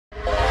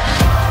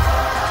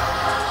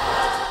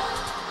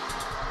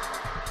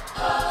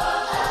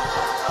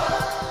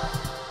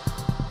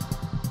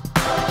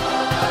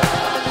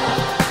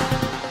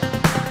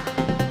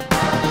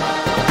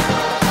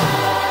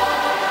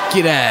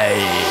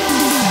G'day.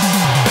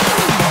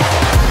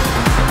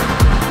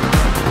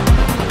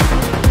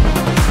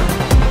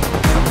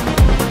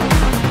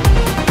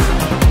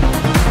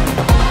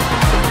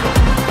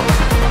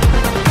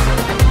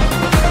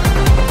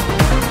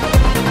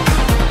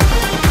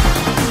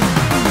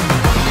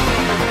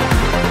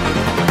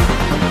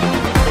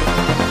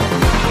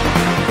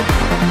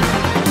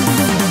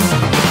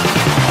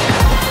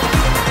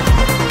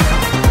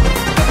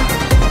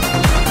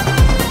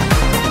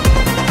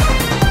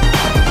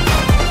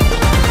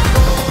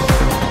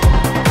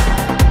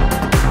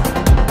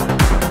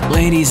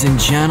 Ladies and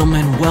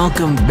gentlemen,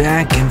 welcome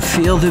back and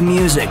feel the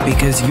music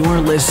because you're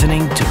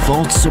listening to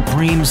Voltz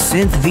Supreme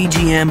Synth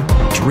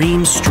VGM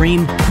Dream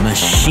Stream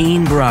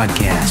Machine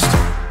Broadcast.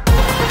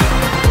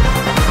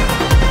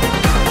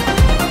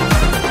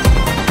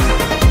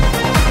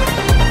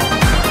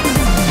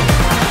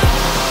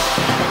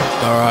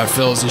 Alright,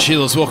 fellas and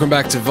Sheilas, welcome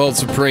back to Voltz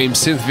Supreme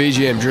Synth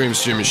VGM Dream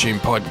Stream Machine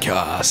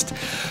Podcast.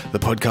 The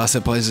podcast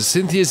that plays the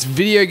synthiest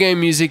video game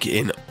music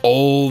in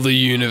all the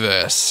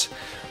universe.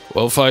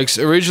 Well, folks,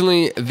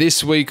 originally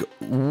this week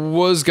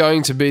was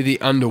going to be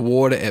the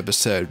underwater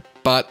episode,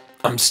 but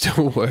I'm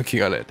still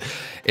working on it.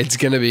 It's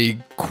going to be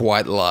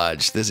quite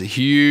large. There's a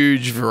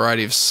huge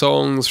variety of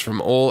songs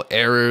from all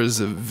eras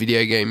of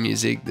video game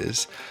music.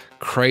 There's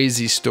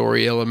crazy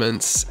story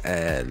elements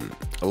and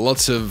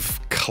lots of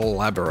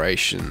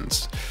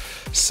collaborations.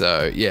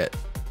 So, yeah,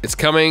 it's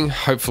coming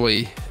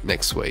hopefully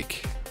next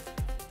week.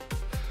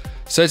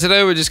 So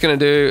today we're just going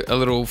to do a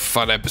little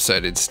fun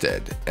episode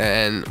instead,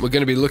 and we're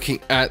going to be looking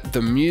at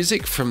the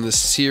music from the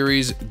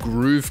series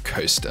Groove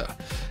Coaster.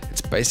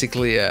 It's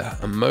basically a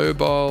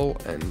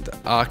mobile and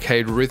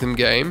arcade rhythm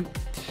game,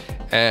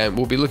 and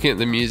we'll be looking at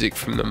the music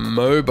from the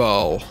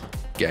mobile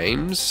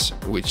games,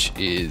 which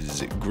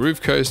is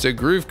Groove Coaster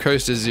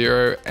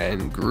 0,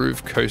 and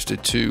Groove Coaster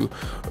 2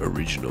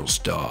 Original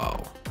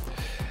Style.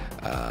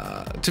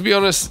 To be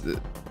honest,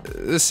 the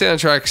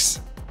soundtracks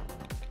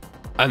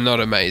are not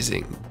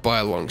amazing by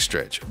a long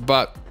stretch,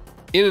 but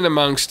in and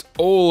amongst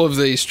all of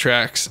these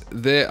tracks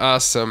there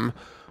are some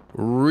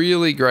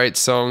really great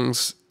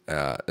songs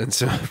and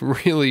some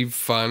really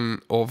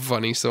fun or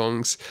funny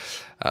songs.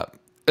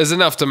 There's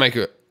enough to make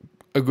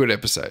a good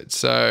episode.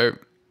 So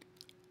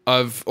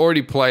I've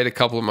already played a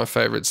couple of my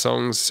favorite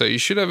songs, so you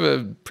should have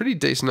a pretty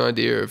decent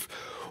idea of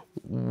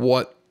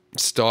what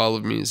style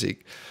of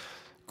music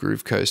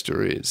Groove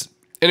Coaster is.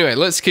 Anyway,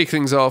 let's kick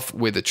things off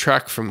with a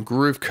track from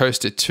Groove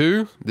Coaster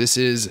 2. This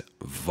is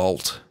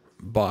Voltz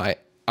by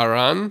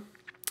Aran.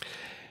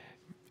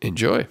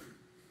 Enjoy.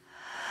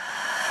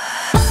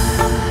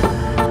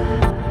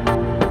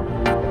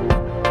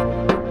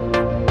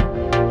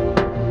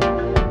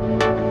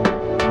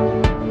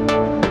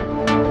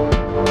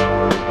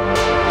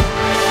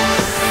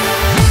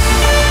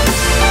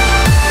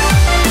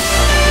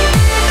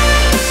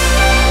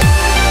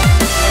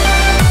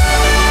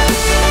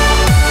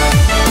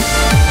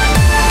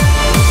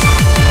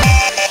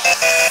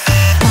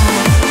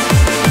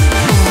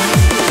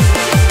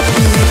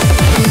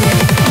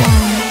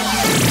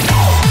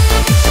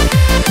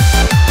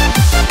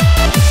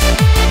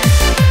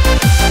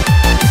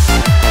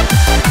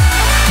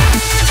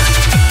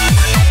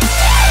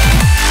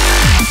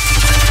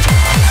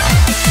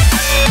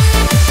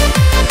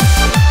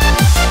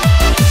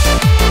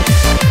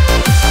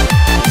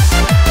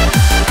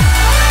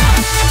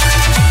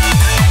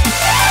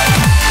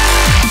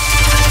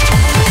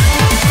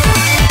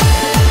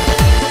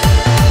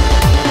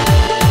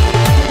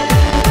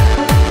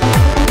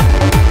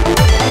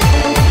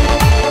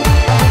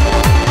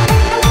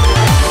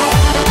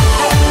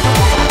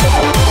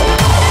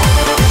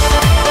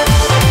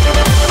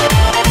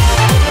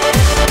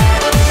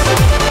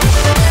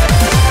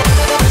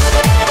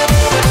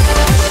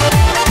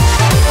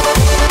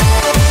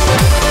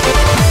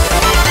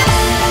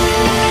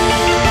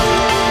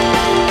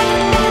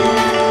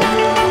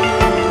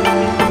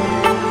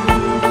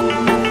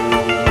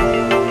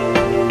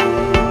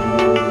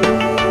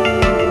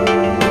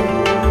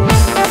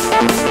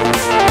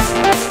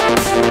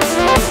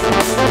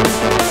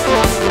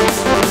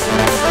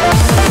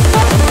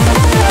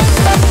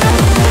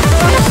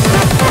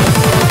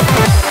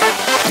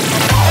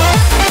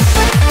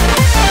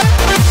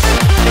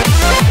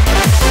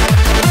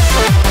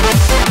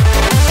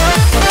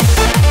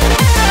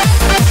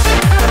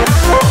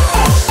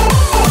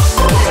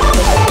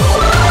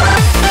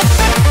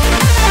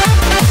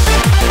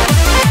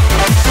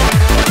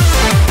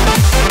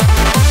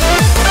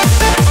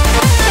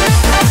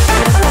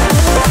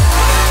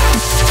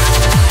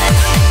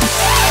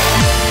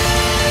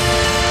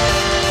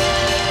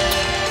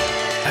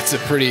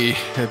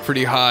 A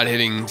pretty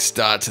hard-hitting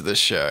start to the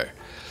show.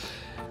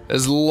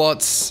 There's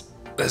lots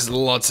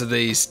of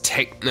these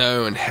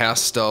techno and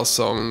house style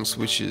songs,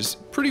 which is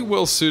pretty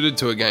well suited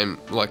to a game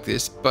like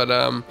this. But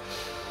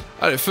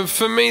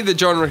for me, the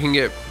genre can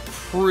get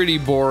pretty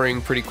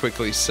boring pretty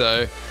quickly.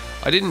 So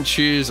I didn't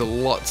choose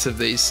lots of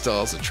these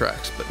styles of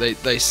tracks, but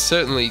they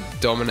certainly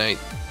dominate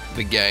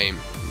the game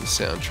and the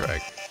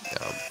soundtrack.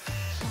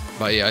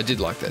 But yeah, I did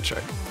like that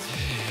track.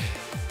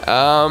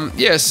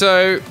 Yeah,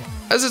 so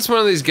as it's one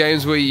of these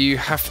games where you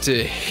have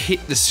to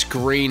hit the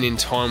screen in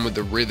time with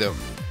the rhythm,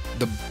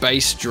 the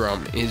bass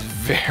drum is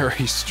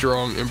very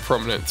strong and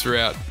prominent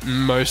throughout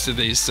most of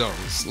these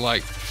songs.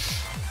 Like,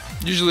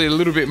 usually a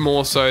little bit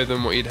more so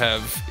than what you'd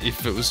have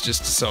if it was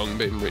just a song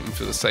being written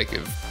for the sake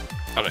of,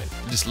 I don't know,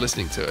 just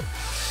listening to it.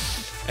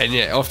 And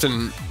yeah,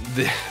 often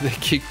the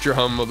kick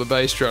drum or the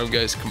bass drum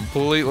goes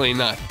completely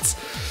nuts,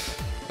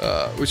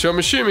 which I'm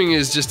assuming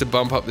is just to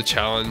bump up the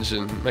challenge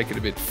and make it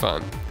a bit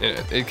fun.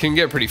 It can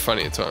get pretty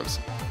funny at times.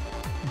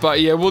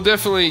 But yeah, we'll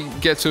definitely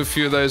get to a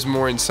few of those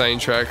more insane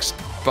tracks.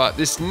 But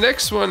this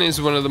next one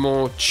is one of the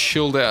more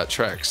chilled out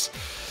tracks.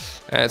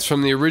 It's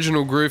from the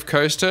original Groove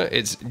Coaster.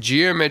 It's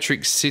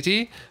Geometric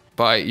City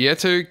by矢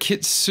鴇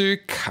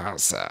つか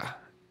さ.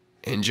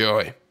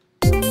 Enjoy.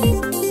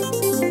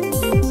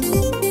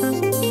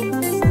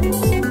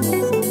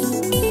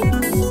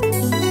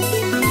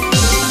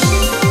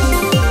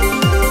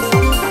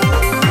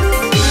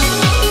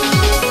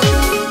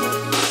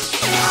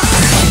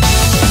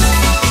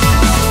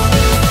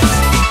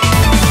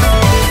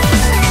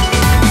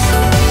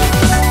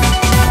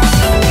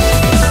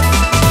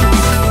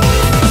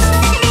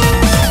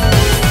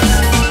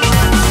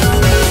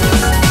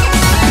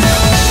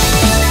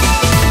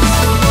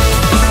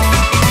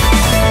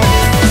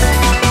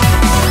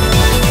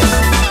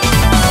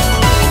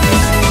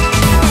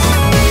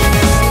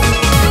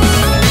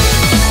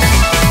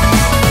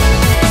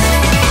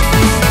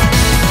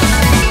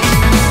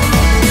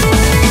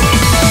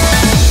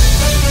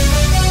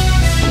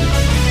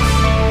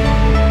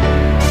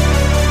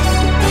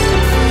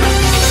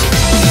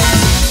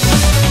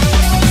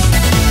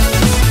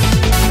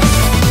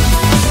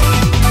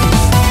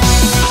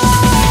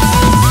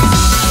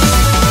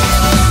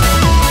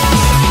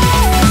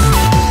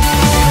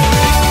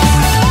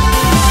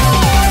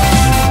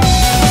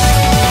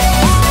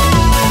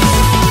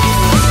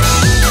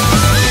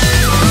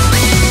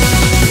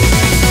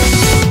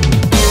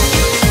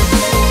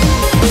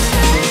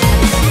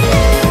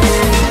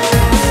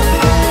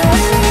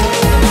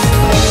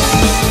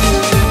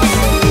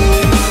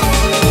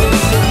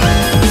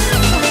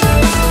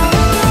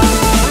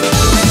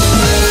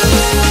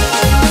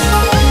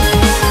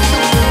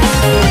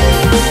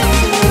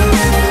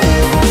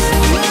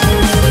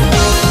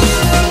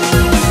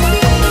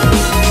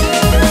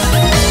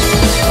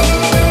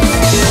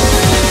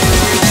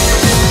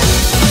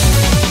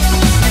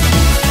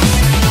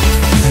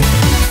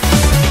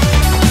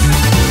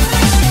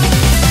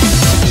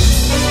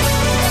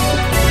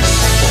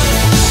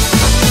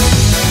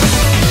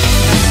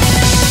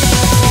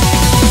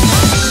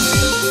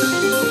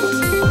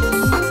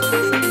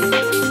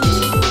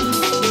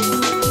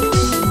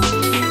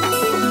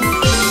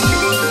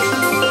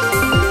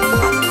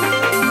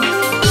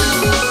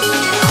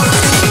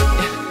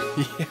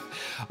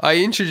 I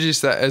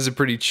introduced that as a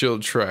pretty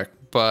chilled track,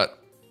 but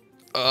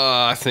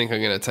I think I'm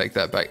going to take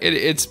that back.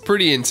 It's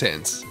pretty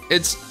intense.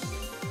 It's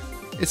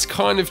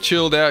kind of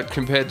chilled out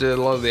compared to a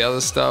lot of the other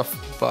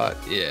stuff, but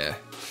yeah.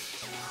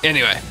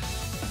 Anyway,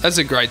 that's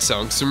a great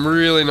song. Some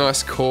really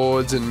nice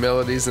chords and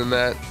melodies in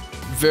that.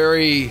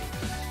 Very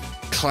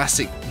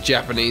classic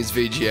Japanese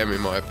VGM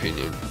in my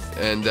opinion.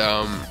 And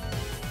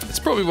it's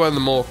probably one of the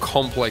more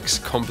complex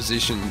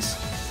compositions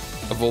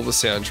of all the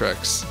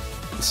soundtracks.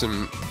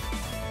 Some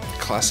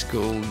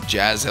classical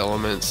jazz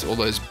elements, all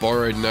those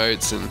borrowed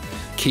notes and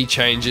key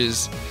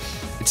changes.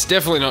 It's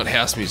definitely not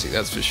house music,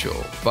 that's for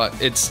sure, but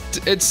it's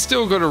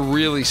still got a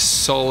really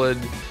solid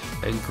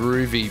and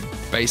groovy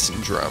bass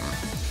and drum.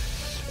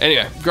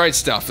 Anyway, great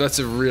stuff. That's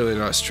a really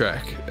nice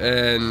track,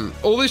 and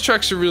all these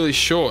tracks are really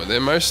short.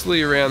 They're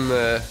mostly around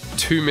the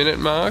 2-minute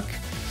mark,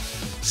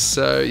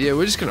 so yeah,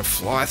 we're just gonna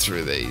fly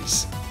through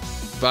these.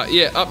 But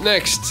yeah, up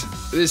next,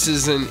 this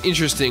is an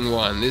interesting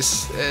one.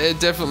 It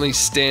definitely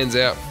stands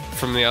out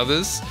from the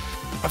others.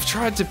 I've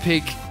tried to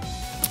pick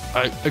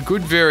a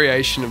good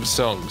variation of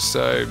songs,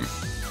 so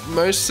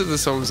most of the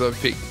songs I've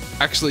picked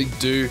actually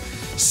do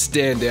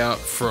stand out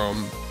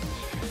from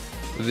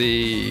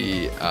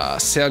the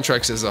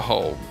soundtracks as a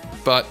whole.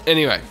 But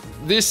anyway,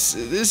 this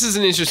is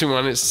an interesting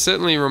one. It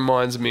certainly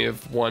reminds me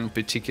of one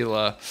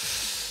particular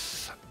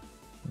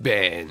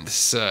band.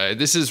 So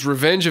this is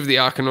Revenge of the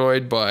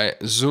Arkanoid by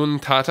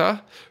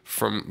ZUNTATA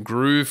from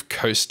Groove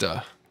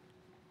Coaster.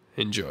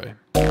 Enjoy.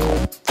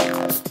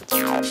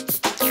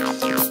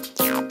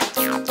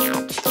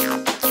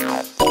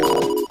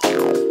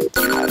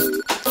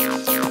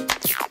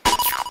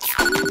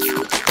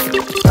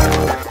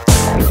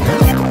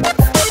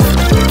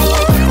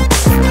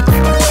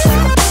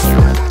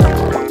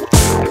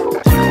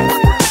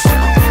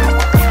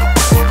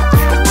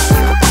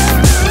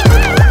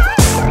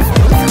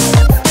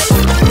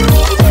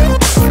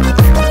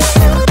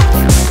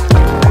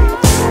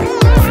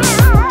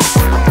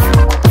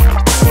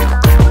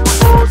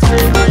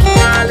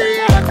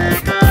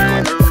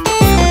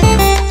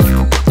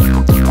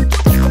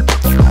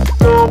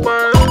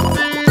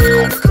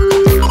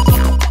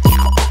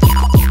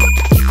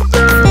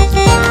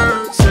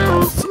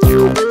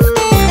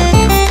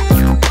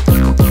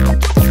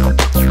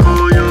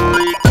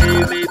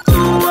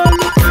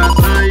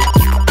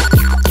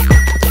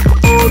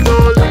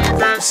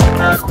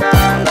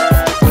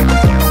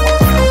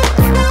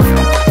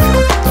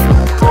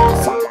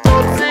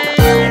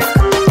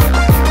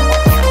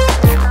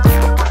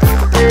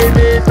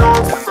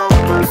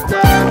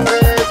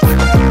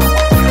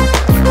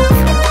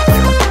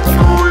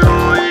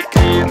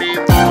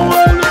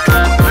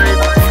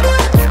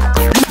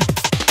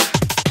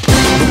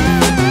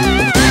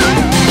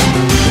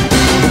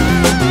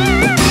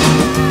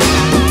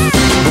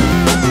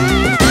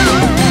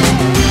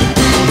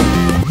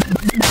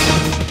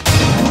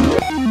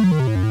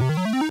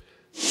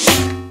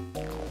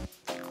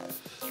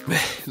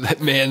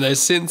 Man, those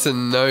synths are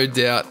no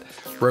doubt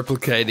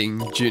replicating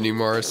Juni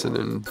Morrison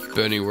and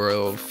Bernie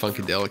Royal,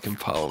 Funkadelic and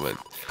Parliament.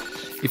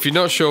 If you're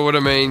not sure what I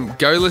mean,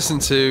 go listen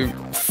to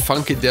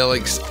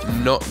Funkadelic's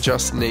Not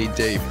Just Knee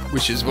Deep,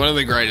 which is one of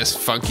the greatest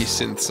funky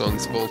synth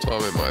songs of all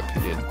time in my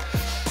opinion.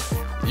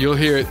 You'll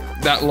hear it,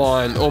 that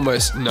line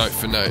almost note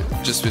for note,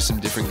 just with some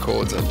different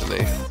chords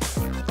underneath.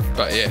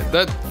 But yeah,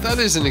 that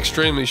is an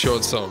extremely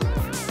short song,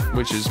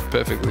 which is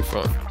perfectly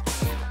fine.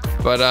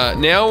 But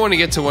now I want to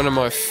get to one of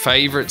my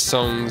favourite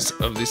songs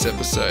of this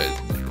episode.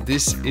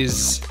 This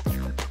is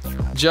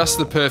just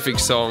the perfect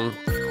song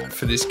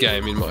for this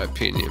game in my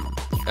opinion.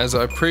 As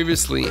I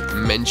previously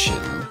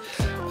mentioned,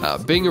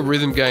 being a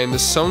rhythm game, the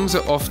songs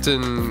are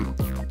often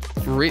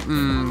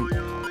written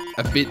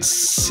a bit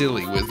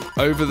silly with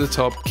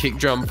over-the-top kick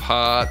drum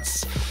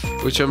parts,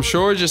 which I'm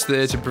sure are just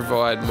there to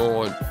provide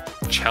more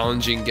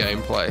challenging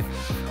gameplay.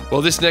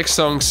 Well, this next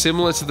song,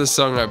 similar to the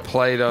song I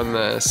played on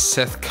the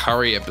Seth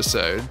Curry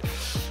episode,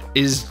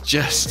 is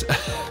just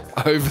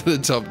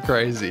over-the-top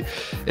crazy.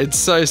 It's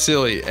so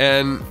silly,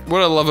 and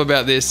what I love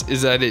about this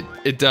is that it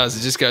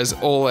just goes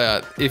all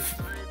out. If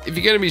you're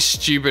going to be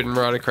stupid and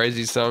write a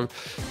crazy song,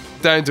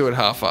 don't do it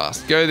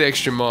half-assed. Go the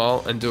extra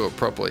mile and do it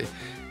properly.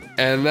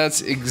 And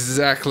that's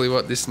exactly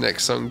what this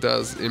next song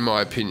does, in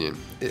my opinion.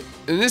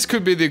 And this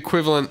could be the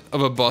equivalent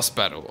of a boss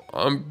battle.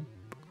 I'm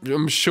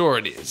sure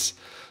it is.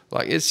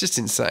 Like, it's just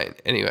insane.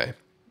 Anyway,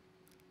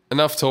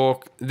 enough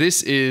talk.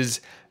 This is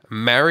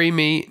Marry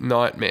Me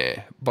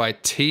Nightmare by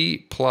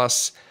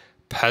t+pazolite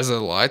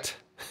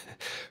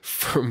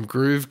from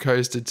Groove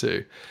Coaster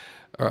 2.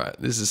 All right,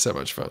 this is so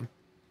much fun.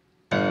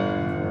 I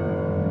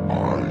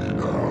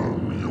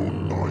am your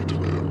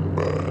nightmare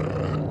man.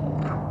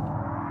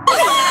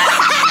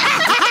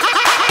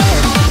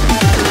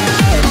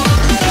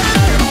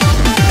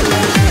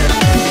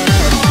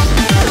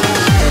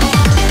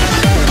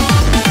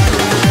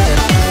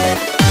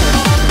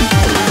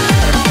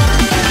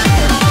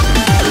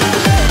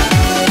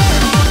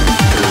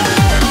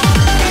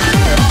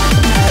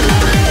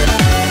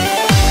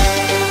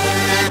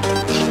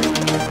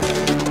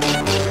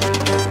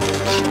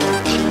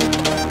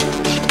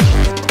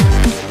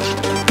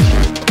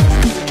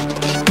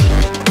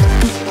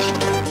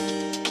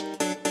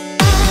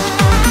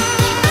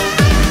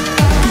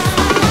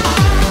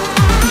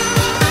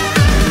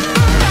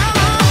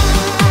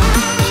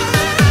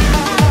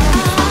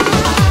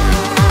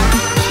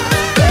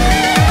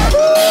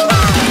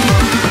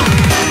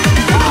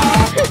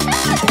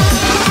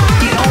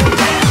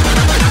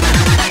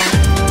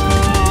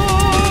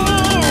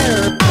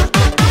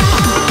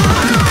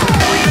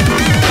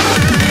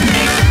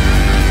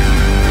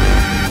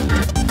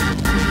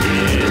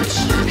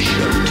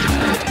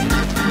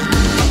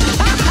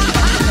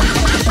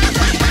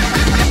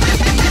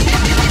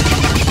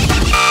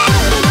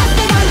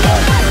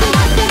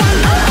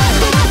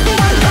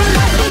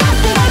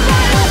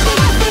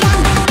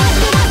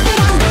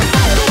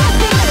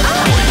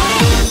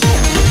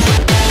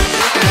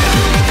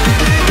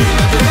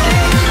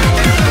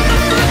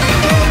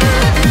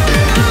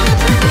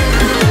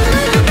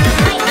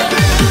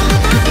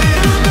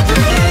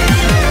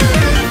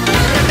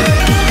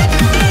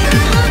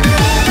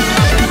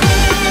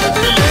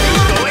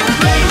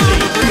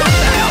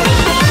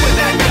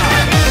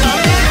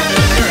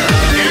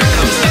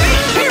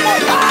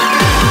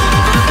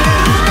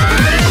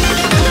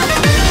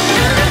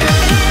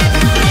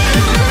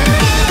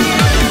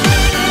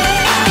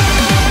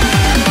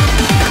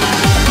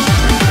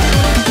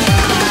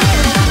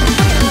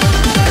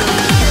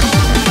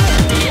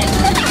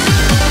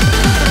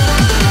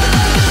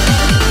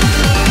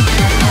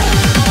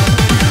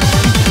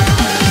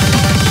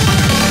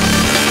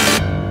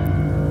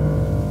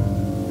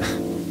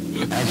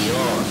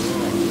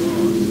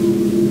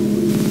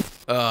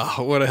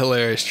 What a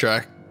hilarious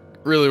track.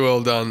 Really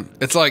well done.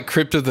 It's like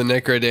Crypt of the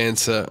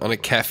Necrodancer on a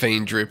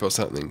caffeine drip or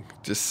something.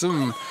 Just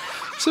some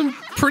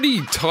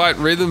pretty tight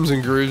rhythms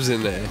and grooves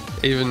in there,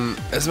 even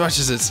as much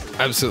as it's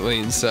absolutely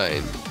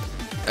insane.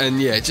 And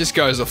yeah, it just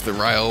goes off the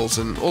rails,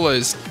 and all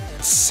those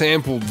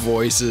sampled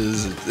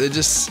voices, it's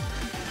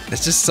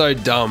just so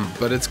dumb,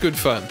 but it's good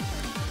fun.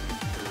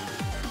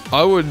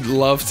 I would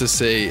love to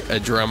see a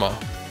drummer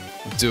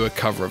do a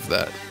cover of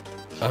that.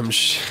 I'm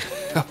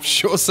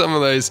sure some of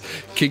those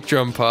kick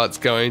drum parts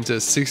going to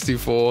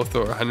 64th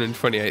or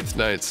 128th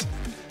notes.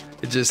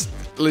 It just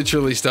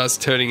literally starts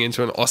turning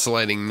into an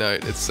oscillating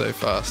note. It's so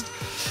fast.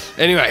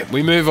 Anyway,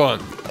 we move on.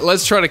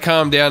 Let's try to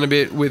calm down a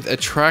bit with a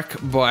track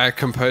by a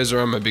composer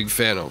I'm a big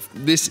fan of.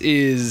 This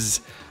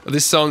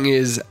song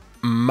is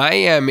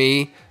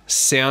Maiami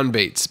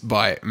Soundbeats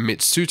by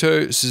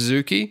Mitsuto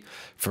Suzuki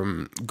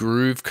from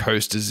Groove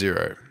Coaster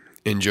 0.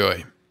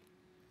 Enjoy.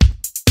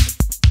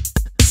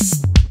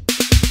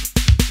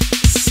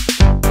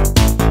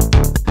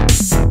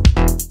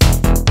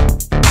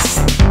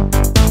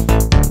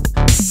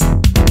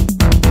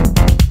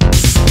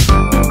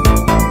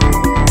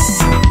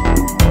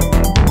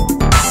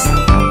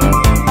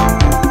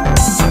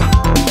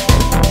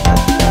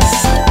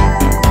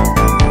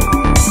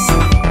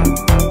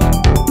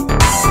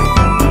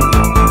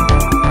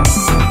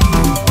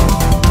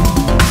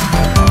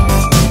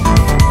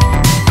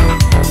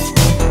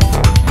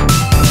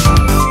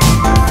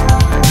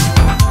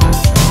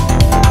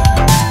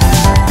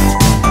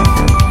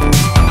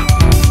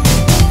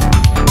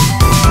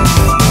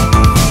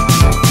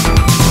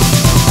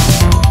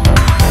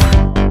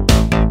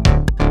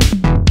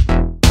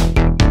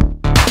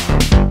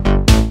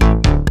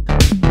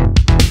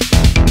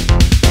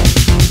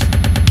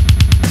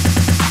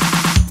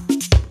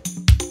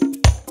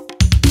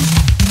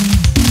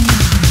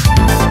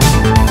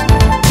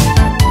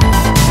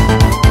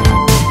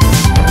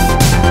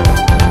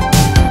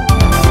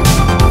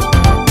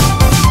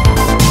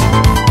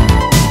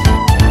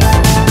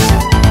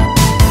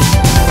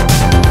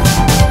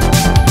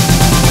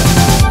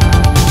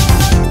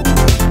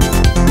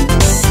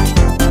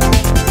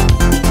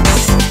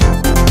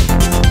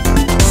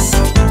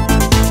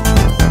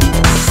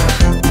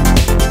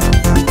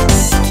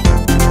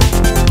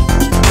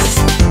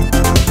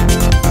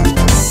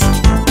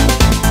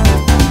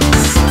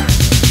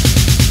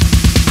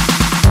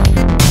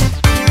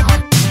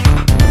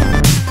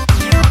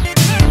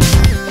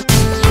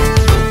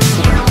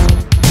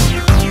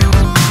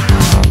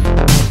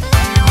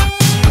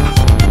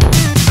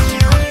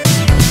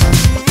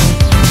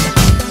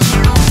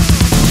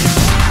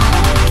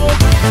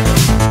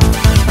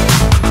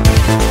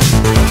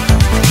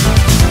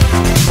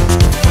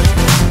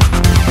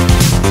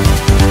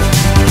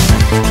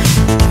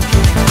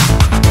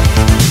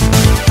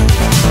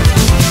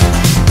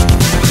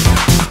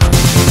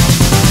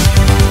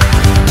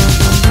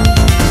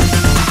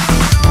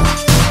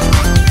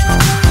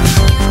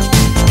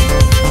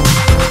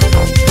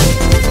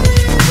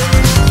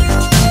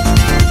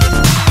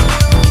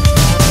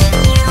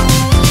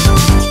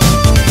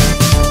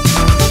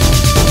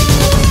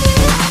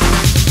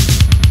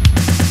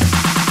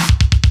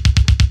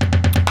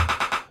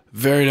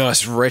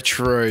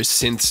 retro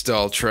synth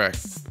style track.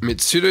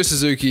 Mitsuto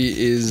Suzuki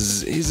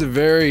he's a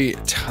very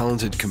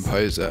talented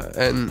composer,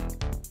 and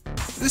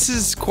this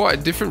is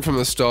quite different from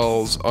the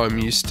styles I'm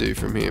used to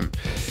from him.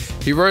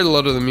 He wrote a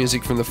lot of the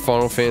music from the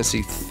Final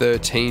Fantasy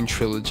XIII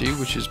trilogy,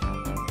 which is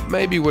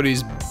maybe what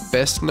he's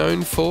best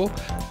known for,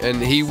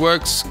 and he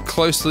works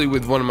closely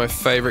with one of my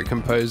favorite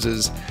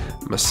composers,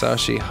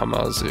 Masashi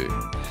Hamauzu,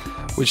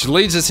 which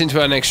leads us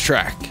into our next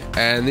track.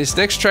 And this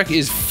next track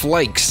is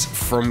Flakes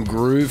from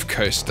Groove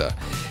Coaster.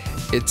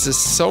 It's a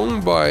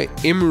song by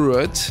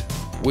Imeruat,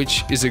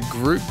 which is a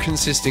group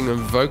consisting of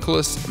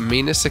vocalist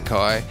Mina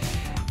Sakai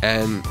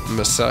and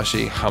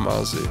Masashi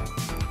Hamauzu.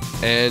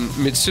 And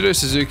Mitsuto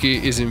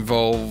Suzuki is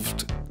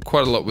involved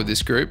quite a lot with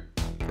this group.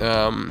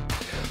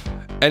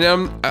 And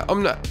I'm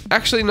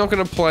actually not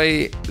going to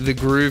play the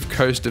Groove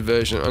Coaster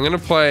version. I'm going to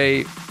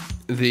play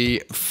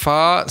the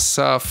Fa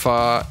Sa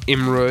Fa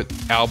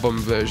Imeruat album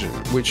version,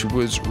 which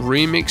was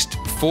remixed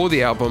for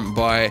the album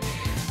by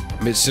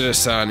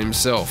Mitsuto-san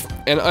himself.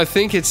 And I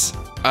think it's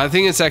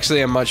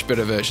actually a much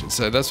better version.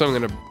 So that's what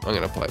I'm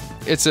gonna play.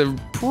 It's a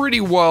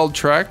pretty wild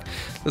track.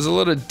 There's a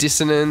lot of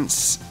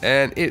dissonance,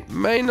 and it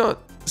may not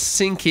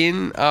sink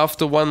in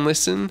after one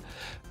listen,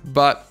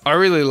 but I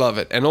really love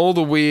it. And all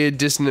the weird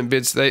dissonant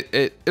bits,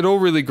 it all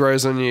really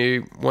grows on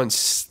you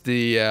once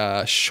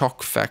the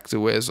shock factor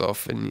wears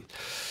off and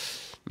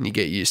you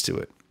get used to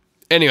it.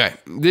 Anyway,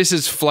 this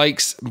is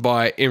Flakes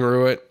by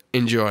Imeruat.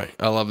 Enjoy.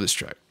 I love this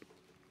track.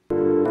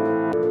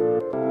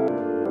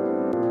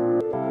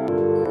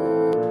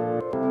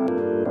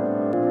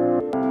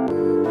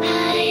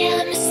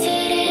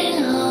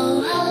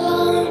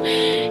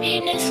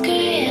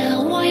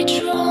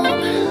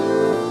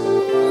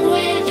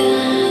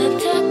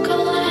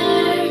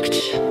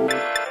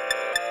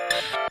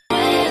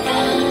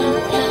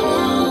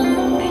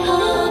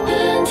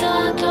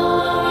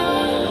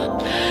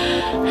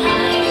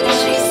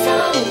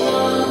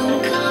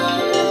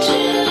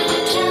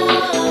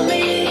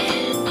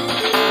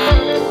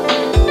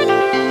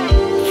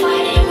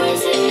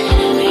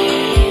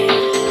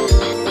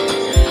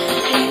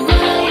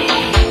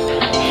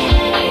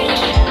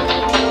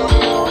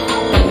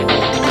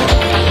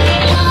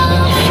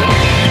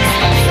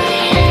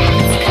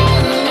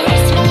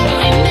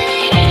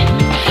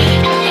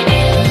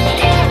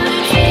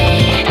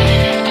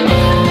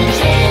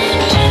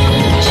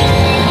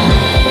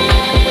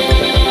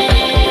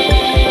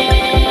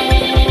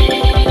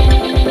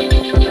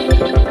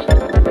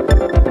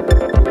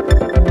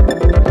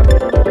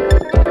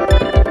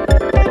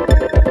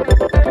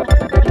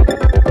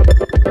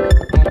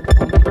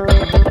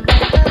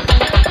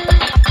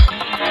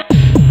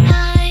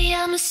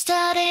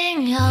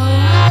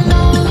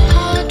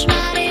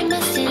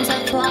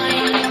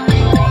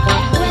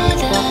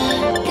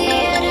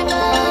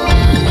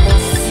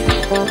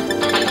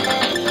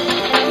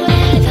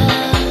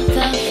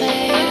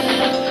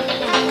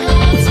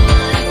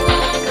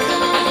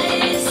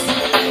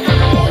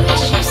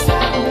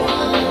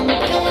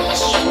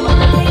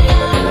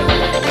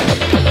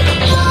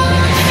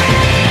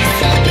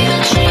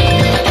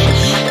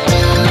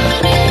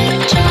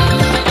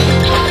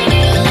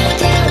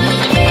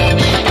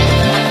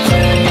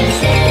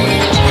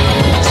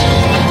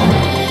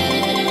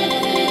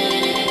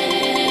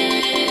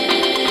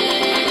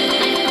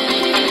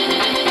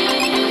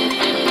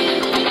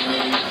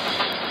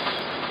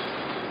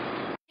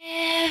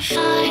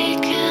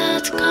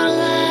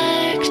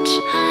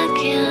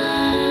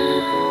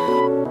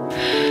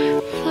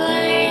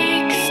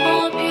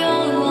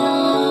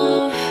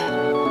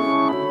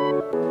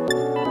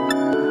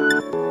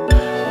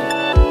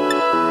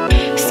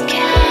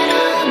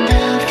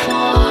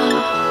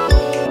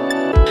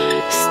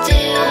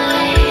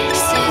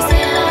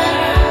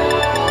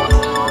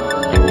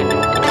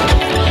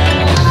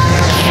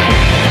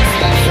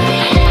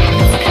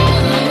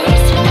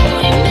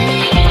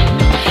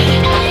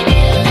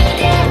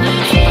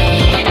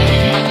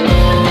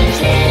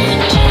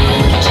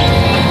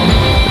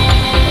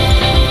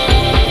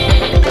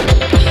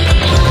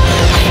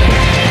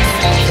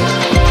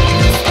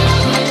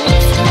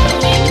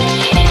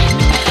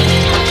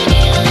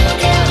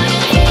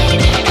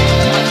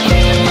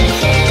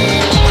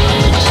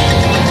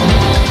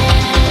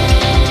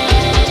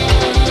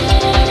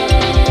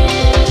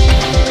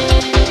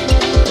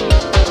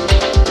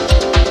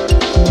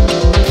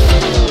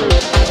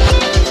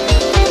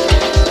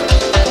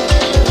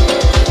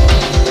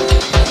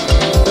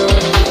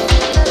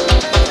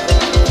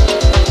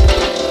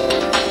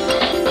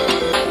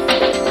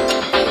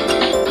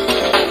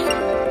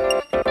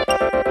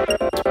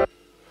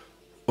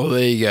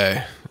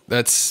 Go.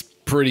 That's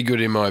pretty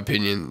good in my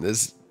opinion.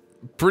 There's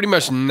pretty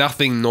much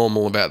nothing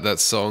normal about that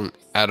song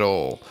at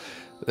all.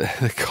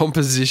 The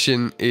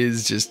composition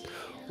is just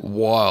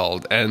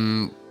wild,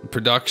 and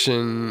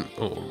production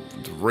or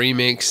the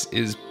remix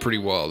is pretty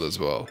wild as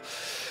well.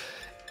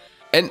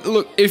 And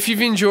look, if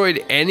you've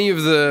enjoyed any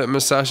of the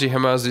Masashi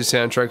Hamauzu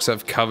soundtracks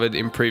I've covered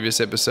in previous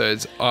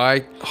episodes,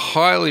 I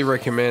highly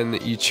recommend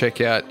that you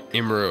check out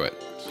Imeruat.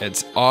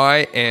 It's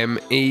Imeruat.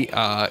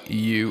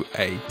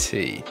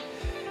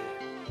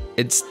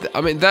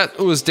 I mean, that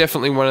was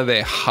definitely one of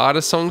their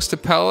harder songs to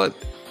palette,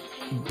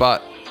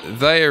 but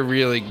they're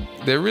really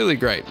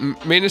great.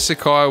 Mina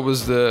Sakai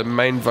was the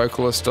main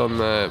vocalist on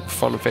the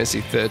Final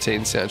Fantasy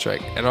 13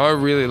 soundtrack, and I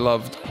really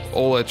loved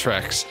all their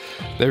tracks.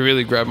 They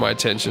really grabbed my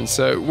attention.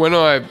 So when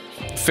I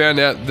found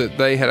out that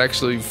they had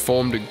actually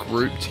formed a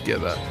group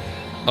together,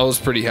 I was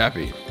pretty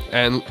happy.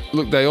 And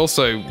look, they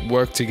also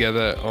worked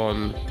together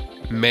on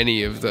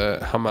many of the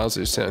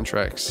Hamazu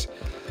soundtracks.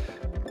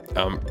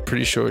 I'm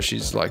pretty sure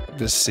she's like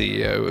the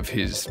CEO of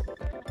his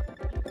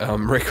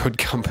record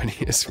company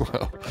as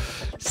well.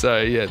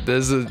 So yeah,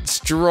 there's a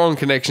strong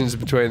connections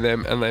between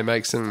them, and they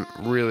make some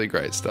really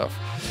great stuff.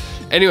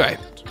 Anyway,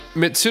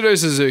 Mitsuto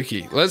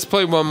Suzuki. Let's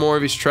play one more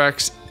of his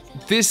tracks.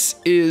 This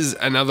is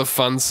another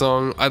fun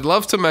song. I'd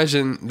love to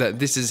imagine that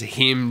this is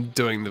him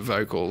doing the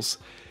vocals.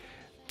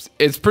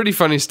 It's pretty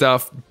funny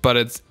stuff, but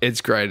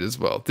it's great as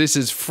well. This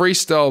is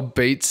Freestyle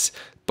Beats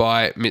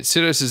by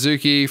Mitsuto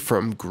Suzuki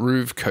from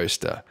Groove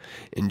Coaster.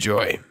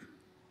 Enjoy.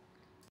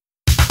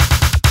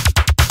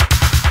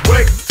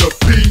 Wake the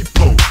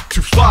people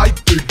to fight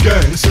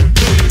against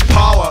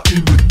power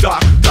in the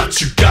dark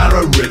that you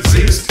gotta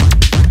resist.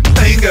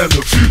 Ain't got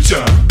no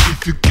future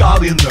if you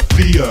got in the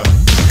fear.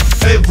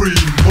 Every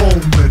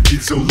moment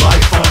is a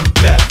life on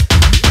death.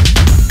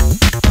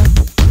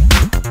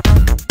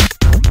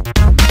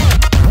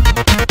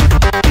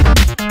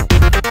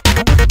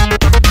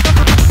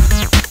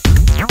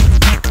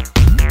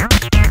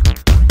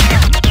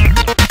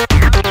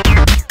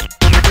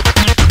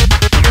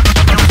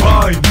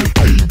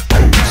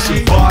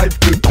 Survive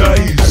the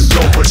days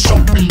of a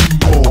shopping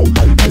mall.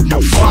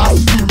 You're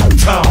fast through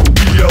town,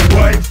 be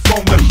away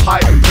from the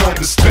hype, from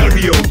the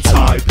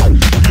stereotype.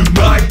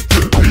 Unite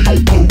the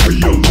people, we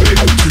all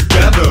live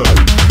together.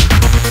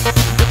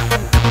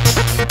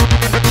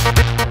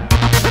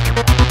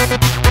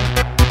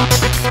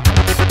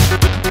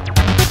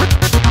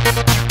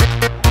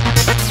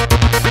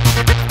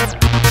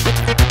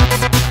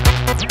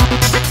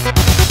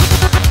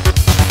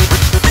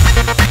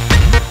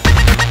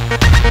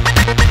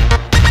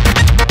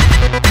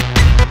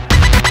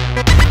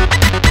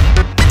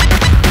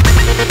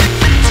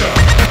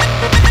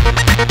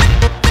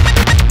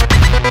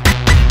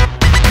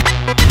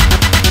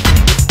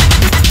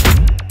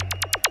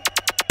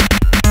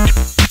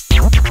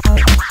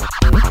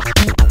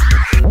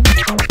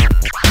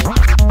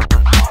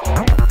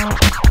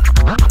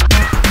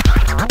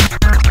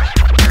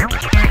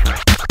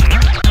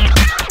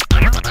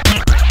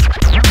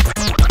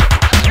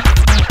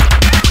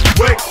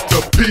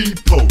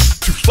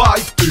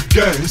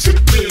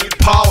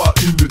 Power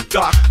in the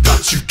dark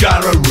that you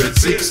gotta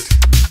resist.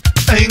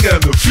 Ain't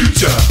got no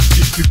future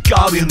if you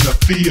got in the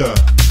fear.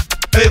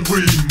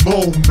 Every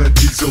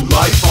moment is a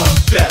life on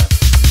death.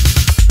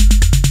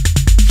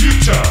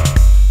 Future.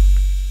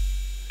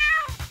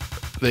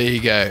 There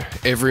you go.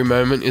 Every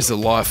moment is a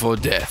life or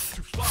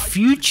death.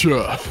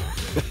 Future.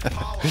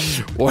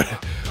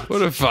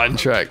 What a fun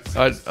track.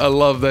 I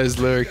love those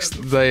lyrics.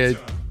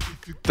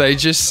 They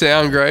just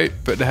sound great,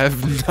 but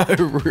have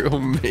no real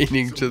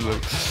meaning to them.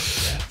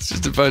 It's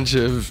just a bunch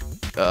of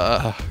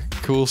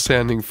cool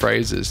sounding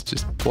phrases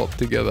just plopped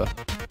together.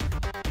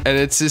 And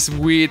it's this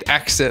weird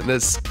accent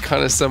that's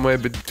kind of somewhere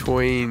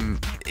between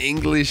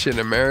English and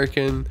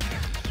American.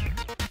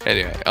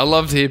 Anyway, I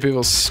love to hear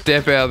people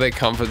step out of their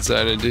comfort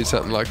zone and do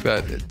something like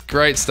that.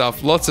 Great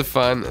stuff, lots of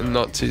fun and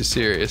not too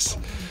serious.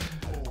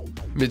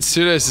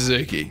 Mitsuto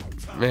Suzuki,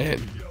 man,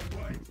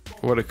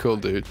 what a cool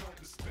dude.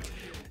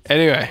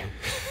 Anyway,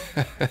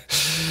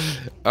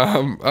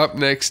 up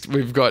next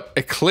we've got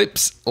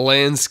Eclipse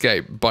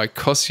Landscape by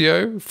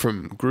COSIO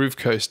from Groove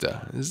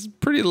Coaster. This is a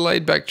pretty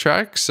laid back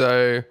track,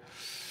 so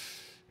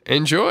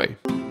enjoy.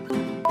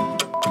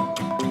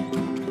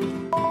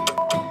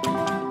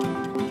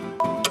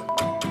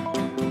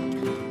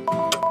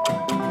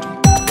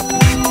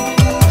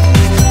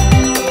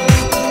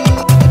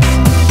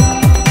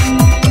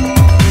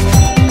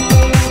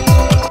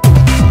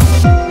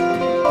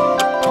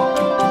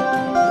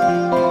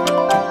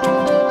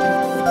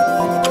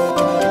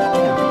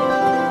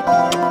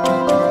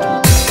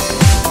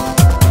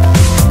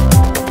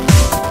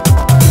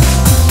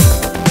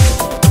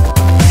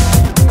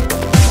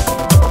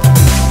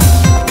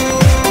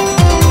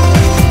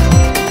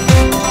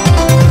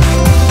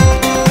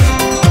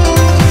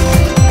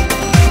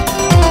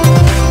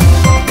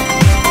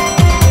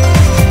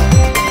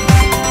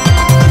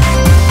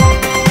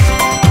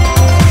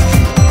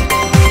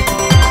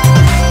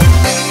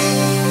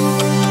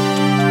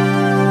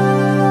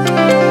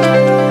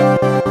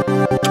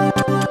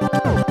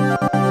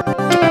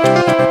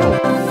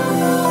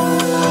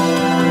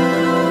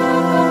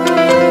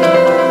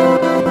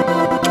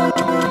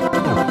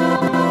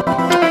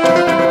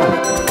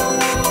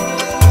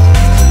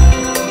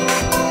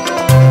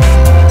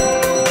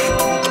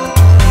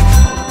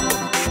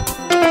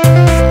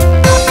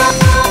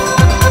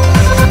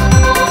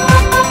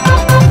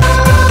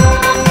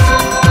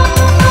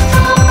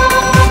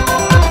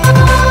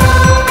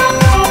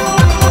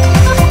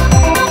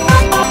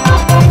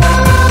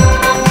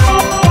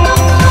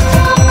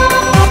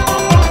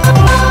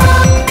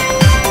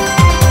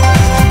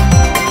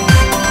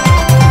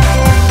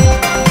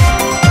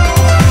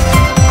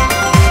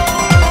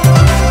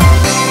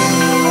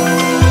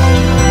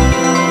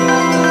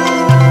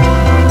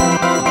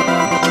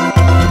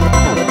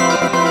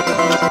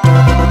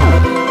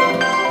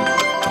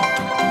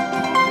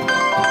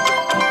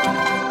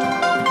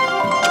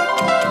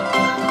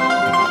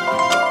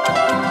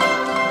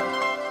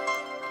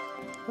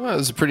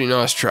 was a pretty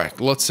nice track.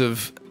 Lots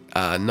of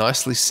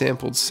nicely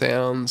sampled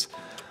sounds,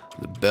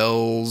 the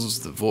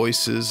bells, the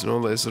voices, and all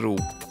those little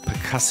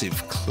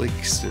percussive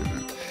clicks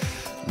and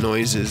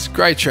noises.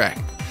 Great track.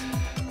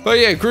 But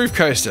yeah, Groove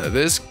Coaster.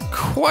 There's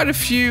quite a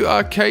few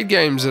arcade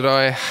games that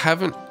I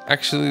haven't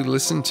actually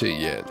listened to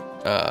yet.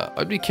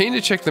 I'd be keen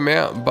to check them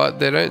out, but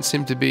they don't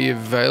seem to be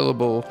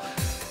available,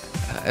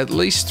 at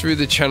least through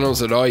the channels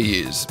that I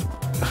use.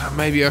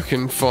 Maybe I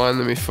can find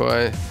them if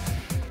I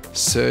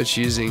search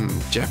using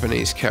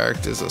Japanese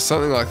characters or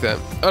something like that.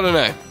 I don't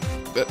know.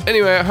 But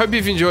anyway, I hope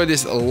you've enjoyed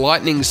this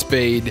lightning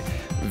speed,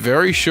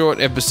 very short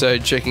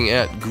episode checking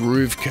out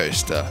Groove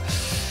Coaster.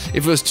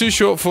 If it was too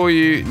short for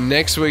you,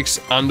 next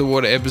week's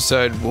underwater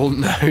episode will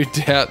no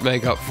doubt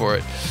make up for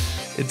it.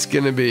 It's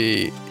gonna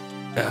be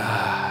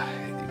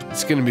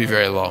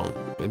very long.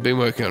 I've been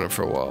working on it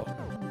for a while.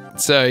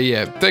 So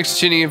yeah, thanks for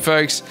tuning in,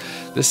 folks.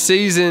 The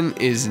season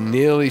is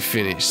nearly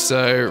finished,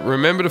 so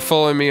remember to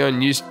follow me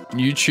on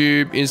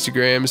YouTube,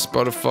 Instagram,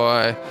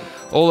 Spotify,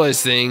 all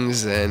those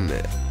things, and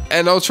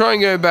I'll try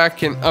and go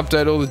back and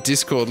update all the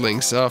Discord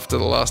links after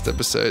the last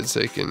episode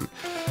so you can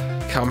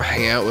come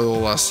hang out with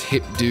all us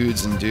hip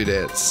dudes and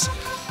dudettes.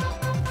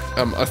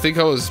 I think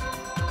I was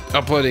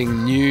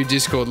uploading new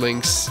Discord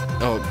links,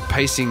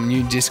 pasting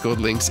new Discord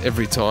links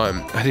every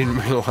time. I didn't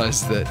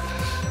realize that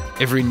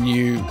every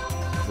new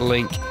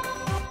link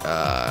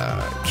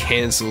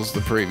cancels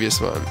the previous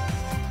one.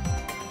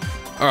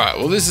 Alright,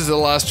 well, this is the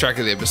last track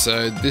of the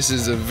episode. This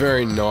is a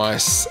very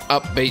nice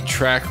upbeat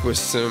track with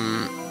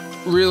some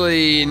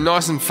really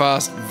nice and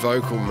fast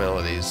vocal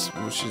melodies,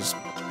 which is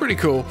pretty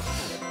cool.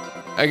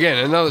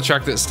 Again, another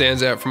track that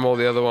stands out from all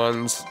the other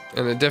ones,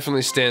 and it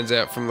definitely stands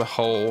out from the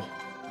whole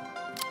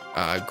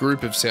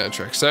group of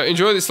soundtracks. So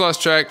enjoy this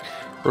last track.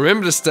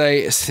 Remember to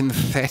stay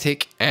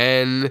synthetic,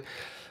 and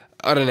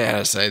I don't know how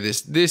to say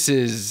this. This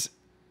is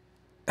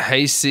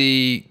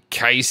Heisei,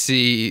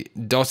 Kaisei,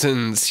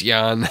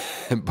 Dottensyan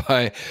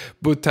by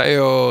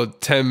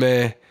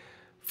Butaotome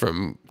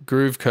from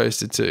Groove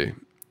Coaster 2.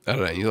 I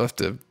don't know, you'll have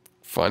to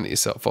find it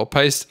yourself. I'll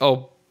paste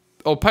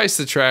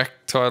the track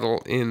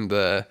title in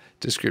the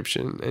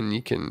description, and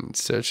you can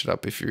search it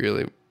up if you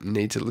really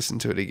need to listen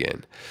to it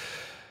again.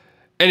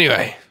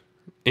 Anyway,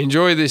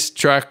 enjoy this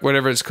track,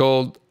 whatever it's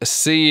called.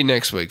 See you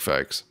next week,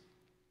 folks.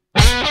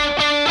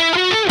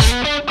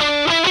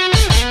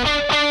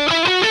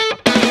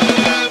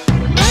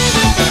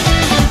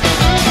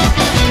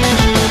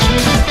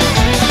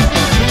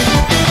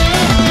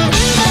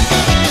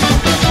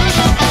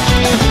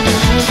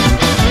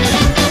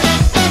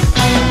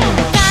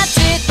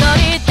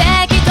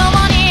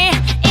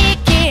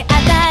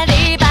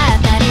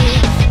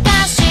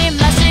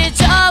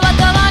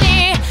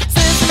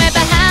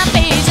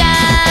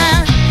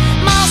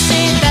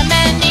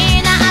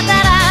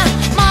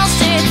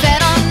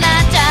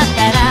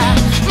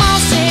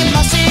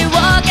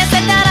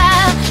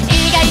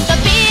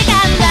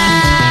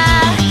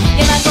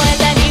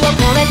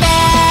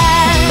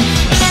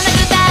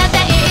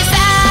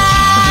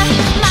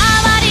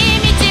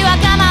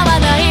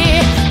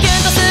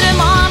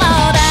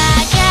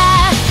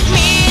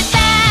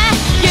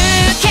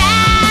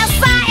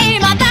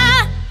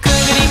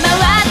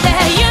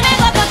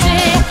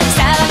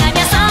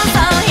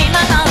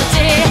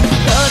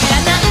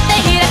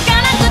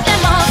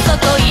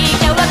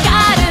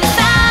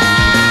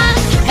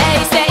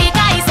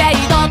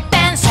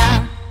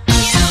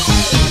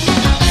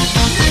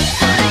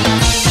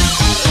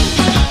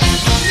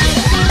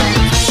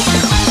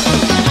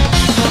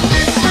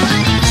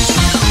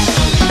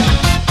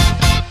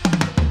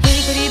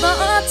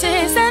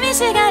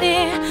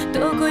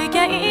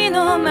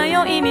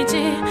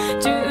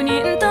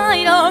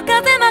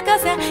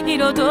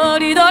 色と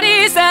りど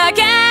り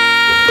叫